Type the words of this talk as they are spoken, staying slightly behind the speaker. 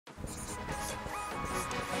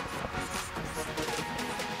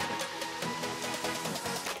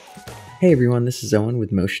Hey everyone, this is Owen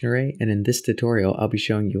with Motion Array, and in this tutorial I'll be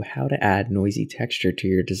showing you how to add noisy texture to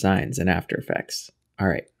your designs in After Effects.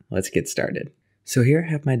 Alright, let's get started. So here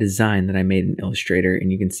I have my design that I made in Illustrator,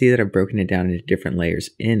 and you can see that I've broken it down into different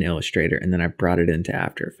layers in Illustrator and then I brought it into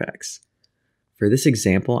After Effects. For this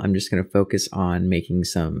example, I'm just going to focus on making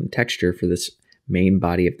some texture for this main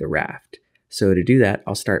body of the raft. So to do that,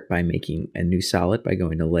 I'll start by making a new solid by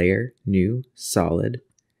going to Layer, New, Solid.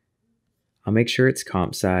 I'll make sure it's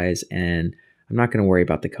comp size, and I'm not going to worry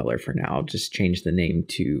about the color for now. I'll just change the name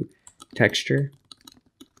to texture.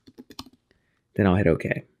 Then I'll hit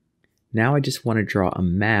OK. Now I just want to draw a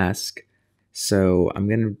mask, so I'm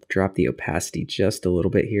going to drop the opacity just a little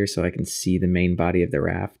bit here so I can see the main body of the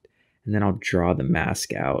raft, and then I'll draw the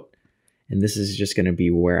mask out. And this is just going to be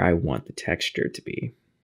where I want the texture to be.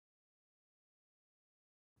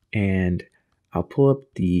 And I'll pull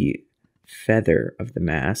up the feather of the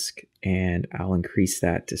mask and I'll increase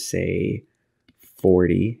that to say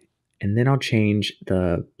 40, and then I'll change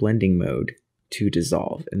the blending mode to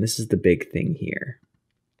dissolve, and this is the big thing here.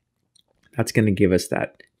 That's going to give us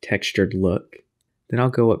that textured look. Then I'll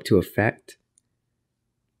go up to Effect,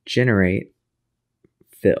 Generate,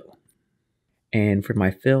 Fill, and for my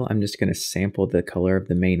fill I'm just going to sample the color of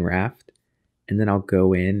the main raft, and then I'll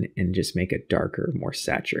go in and just make a darker, more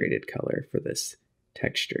saturated color for this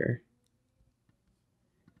texture.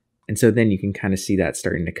 And so then you can kind of see that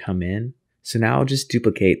starting to come in. So now I'll just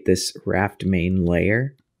duplicate this raft main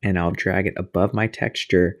layer and I'll drag it above my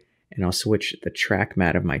texture, and I'll switch the track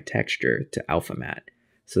matte of my texture to alpha matte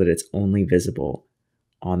so that it's only visible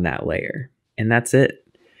on that layer. And that's it.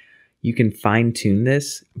 You can fine tune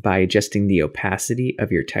this by adjusting the opacity of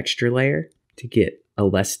your texture layer to get a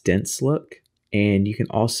less dense look. And you can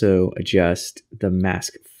also adjust the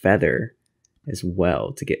mask feather as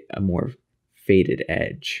well to get a more faded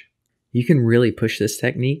edge. You can really push this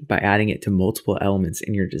technique by adding it to multiple elements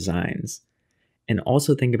in your designs. And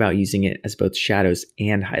also think about using it as both shadows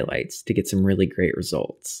and highlights to get some really great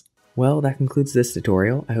results. Well, that concludes this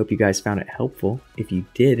tutorial. I hope you guys found it helpful. If you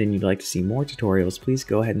did and you'd like to see more tutorials, please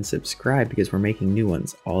go ahead and subscribe because we're making new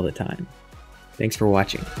ones all the time. Thanks for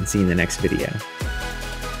watching, and see you in the next video.